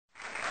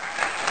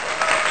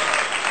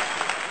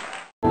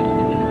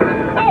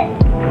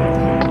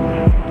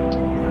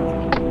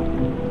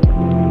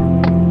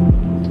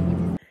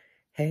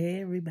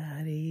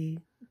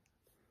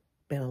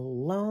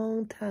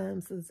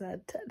since I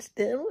touched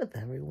in with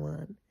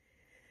everyone.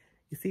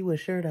 You see what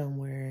shirt I'm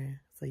wearing,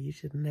 so you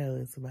should know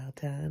it's about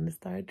time to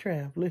start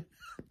traveling.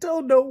 I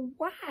don't know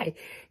why.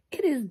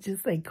 It is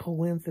just a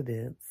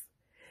coincidence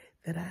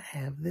that I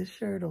have this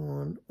shirt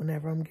on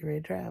whenever I'm getting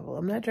ready to travel.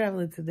 I'm not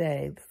traveling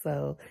today,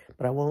 but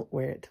I won't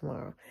wear it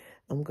tomorrow.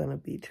 I'm going to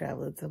be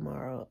traveling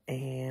tomorrow,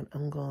 and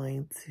I'm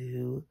going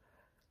to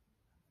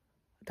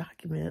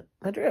document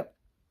my trip.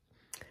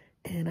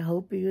 And I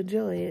hope you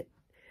enjoy it.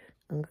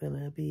 I'm going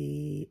to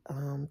be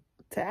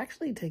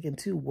actually taking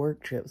 2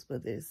 work trips,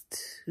 but there's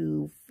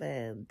 2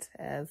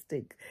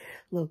 fantastic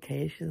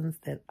locations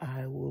that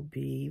I will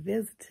be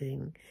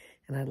visiting,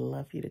 and I'd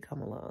love for you to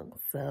come along.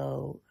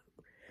 So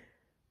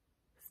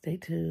stay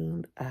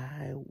tuned.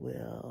 I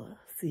will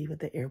see you at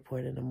the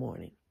airport in the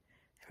morning.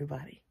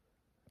 Everybody,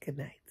 good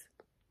night.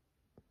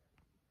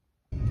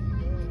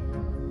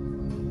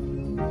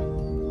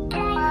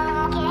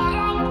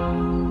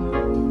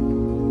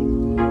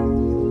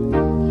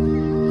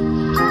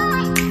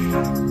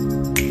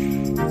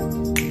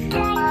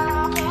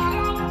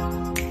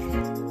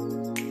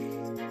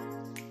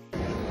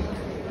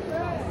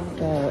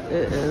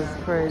 It is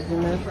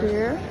craziness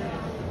here.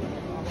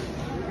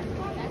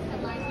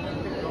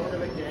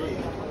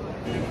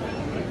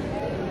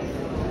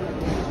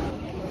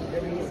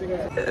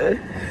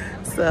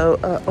 So,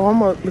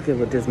 almost look at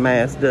what this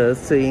mask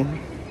does to you.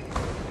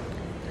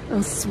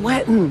 I'm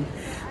sweating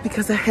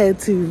because I had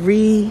to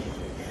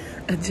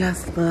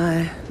readjust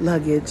my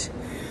luggage.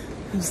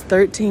 It was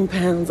 13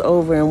 pounds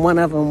over, and one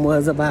of them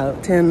was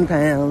about 10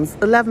 pounds,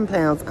 11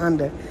 pounds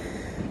under.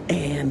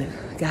 And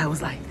the guy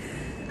was like,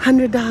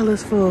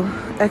 $100 for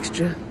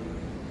extra.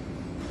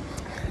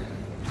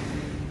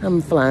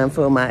 I'm flying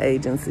for my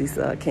agency,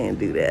 so I can't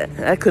do that.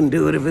 I couldn't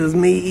do it if it was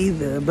me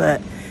either.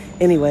 But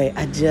anyway,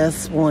 I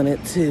just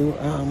wanted to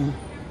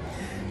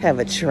have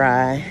a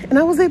try, and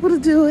I was able to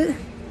do it.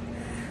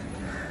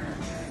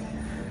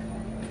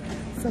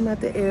 So I'm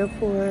at the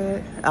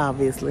airport,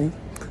 obviously.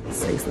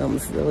 Say something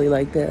silly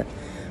like that.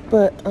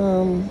 But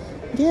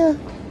yeah.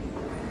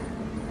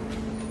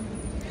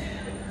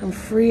 I'm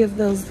free of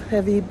those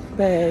heavy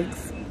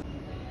bags.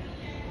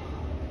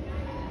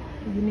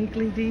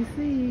 Uniquely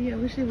DC. I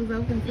wish it was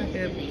open so I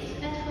could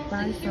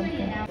buy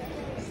something.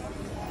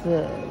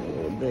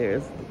 So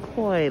there's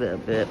quite a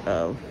bit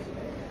of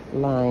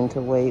line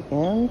to wait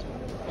in.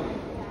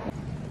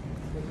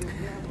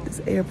 This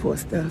airport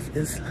stuff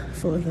is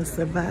for the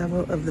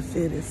survival of the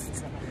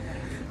fittest.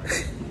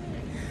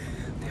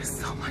 There's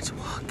so much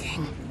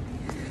walking.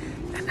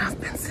 And I've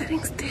been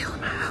sitting still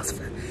in my house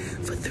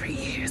for 3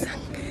 years.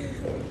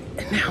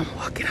 And now I'm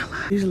walking a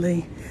lot.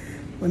 Usually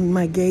when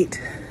my gate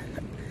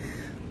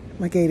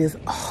is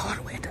all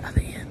the way at the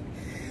other end.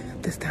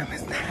 This time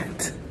it's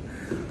not.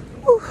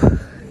 Whew.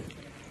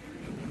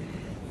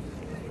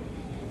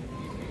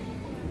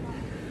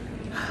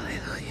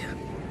 Hallelujah.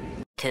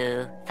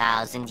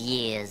 2,000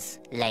 years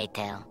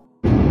later.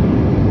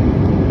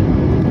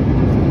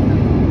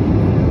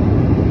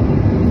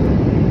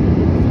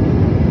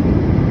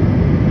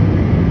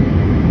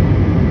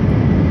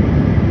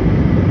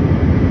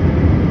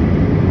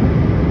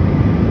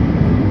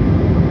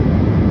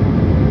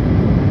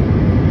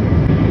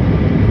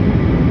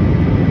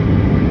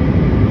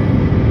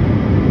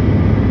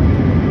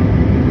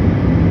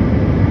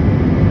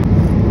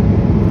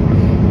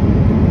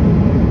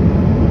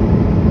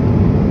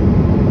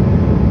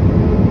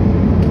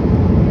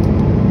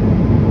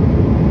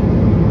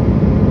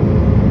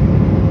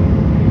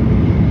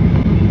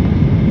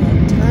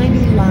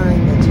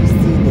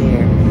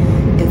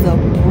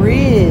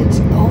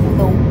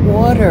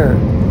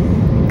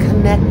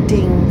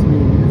 Connecting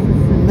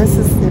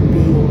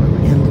Mississippi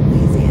and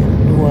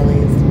Louisiana, New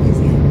Orleans,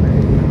 Louisiana.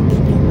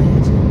 Can you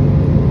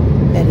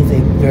imagine? That is a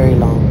very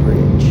long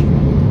bridge.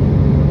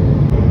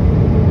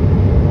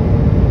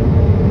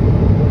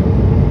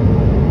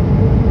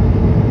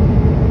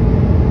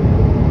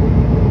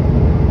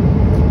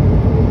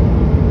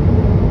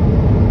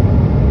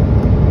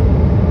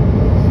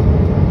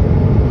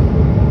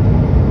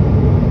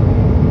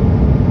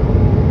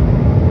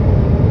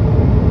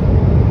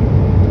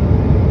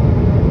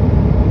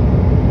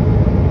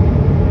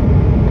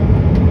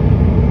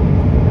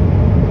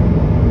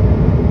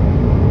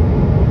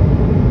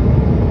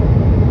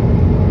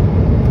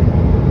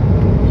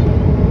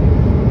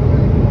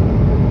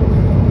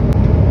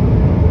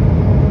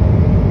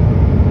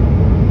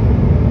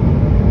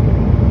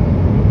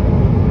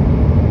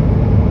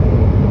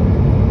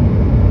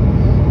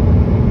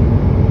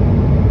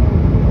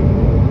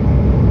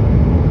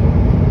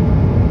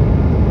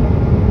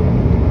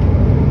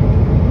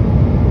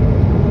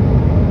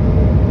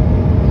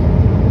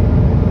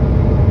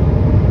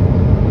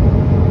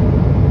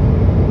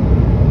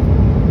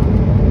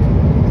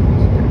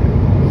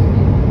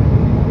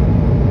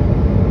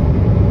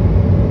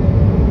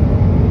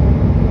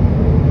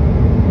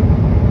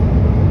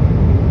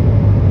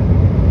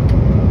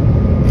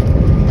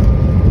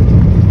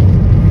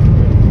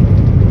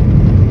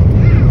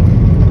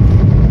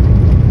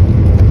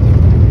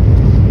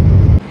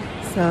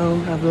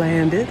 So I've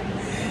landed,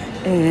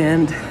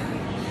 and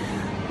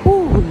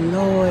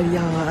Lord,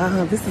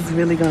 y'all, this is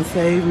really gonna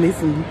save me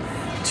some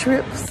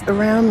trips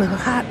around the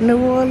hot New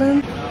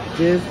Orleans.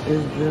 This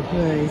is the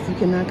place. You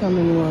cannot come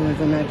to New Orleans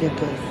and not get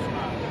this.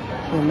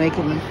 They're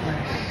making them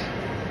fresh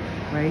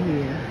right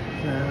here.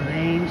 So they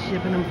ain't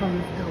shipping them from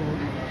the store.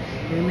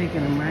 They're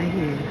making them right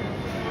here.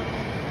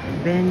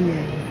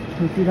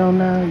 Beignets. If you don't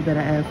know, you better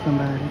ask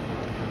somebody.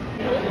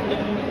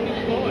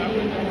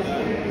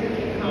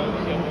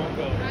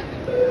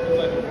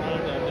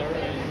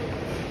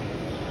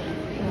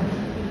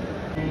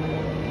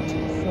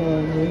 So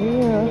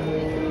yeah,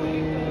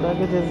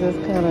 luggage is just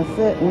kind of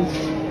sitting.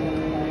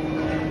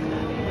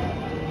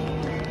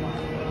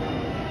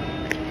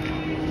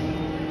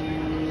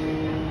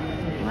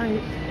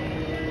 Right.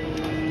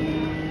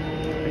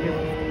 I guess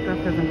stuff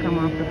hasn't come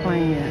off the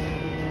plane yet.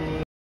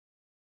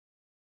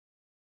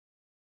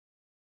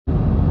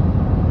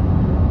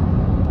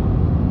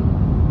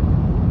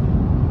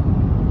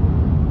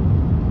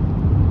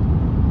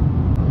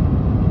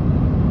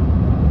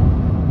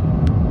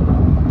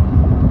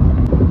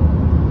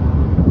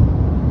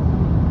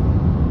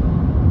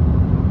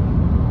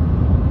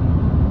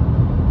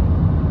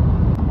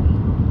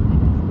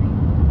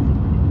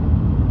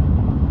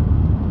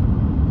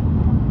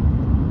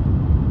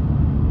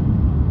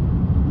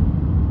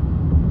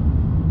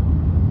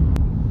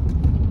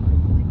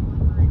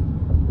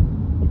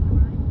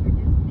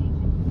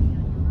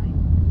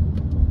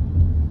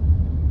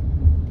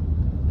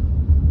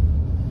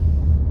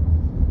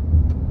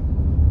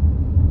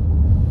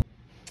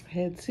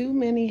 Had too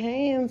many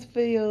hands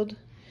filled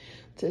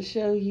to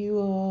show you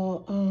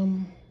all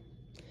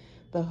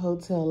the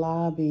hotel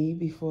lobby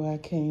before I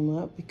came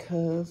up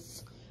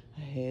because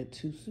I had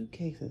 2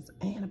 suitcases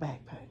and a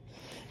backpack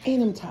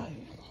and I'm tired.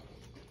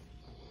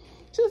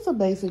 Just a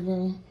basic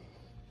room.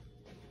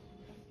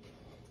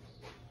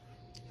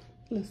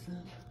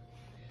 Listen,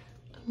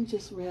 I'm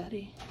just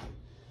ready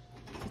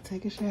to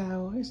take a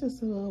shower. It's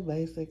just a little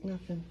basic,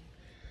 nothing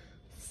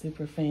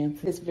super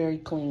fancy. It's very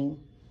clean.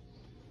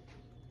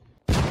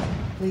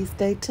 Please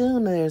stay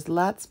tuned. There's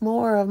lots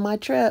more of my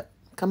trip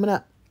coming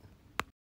up.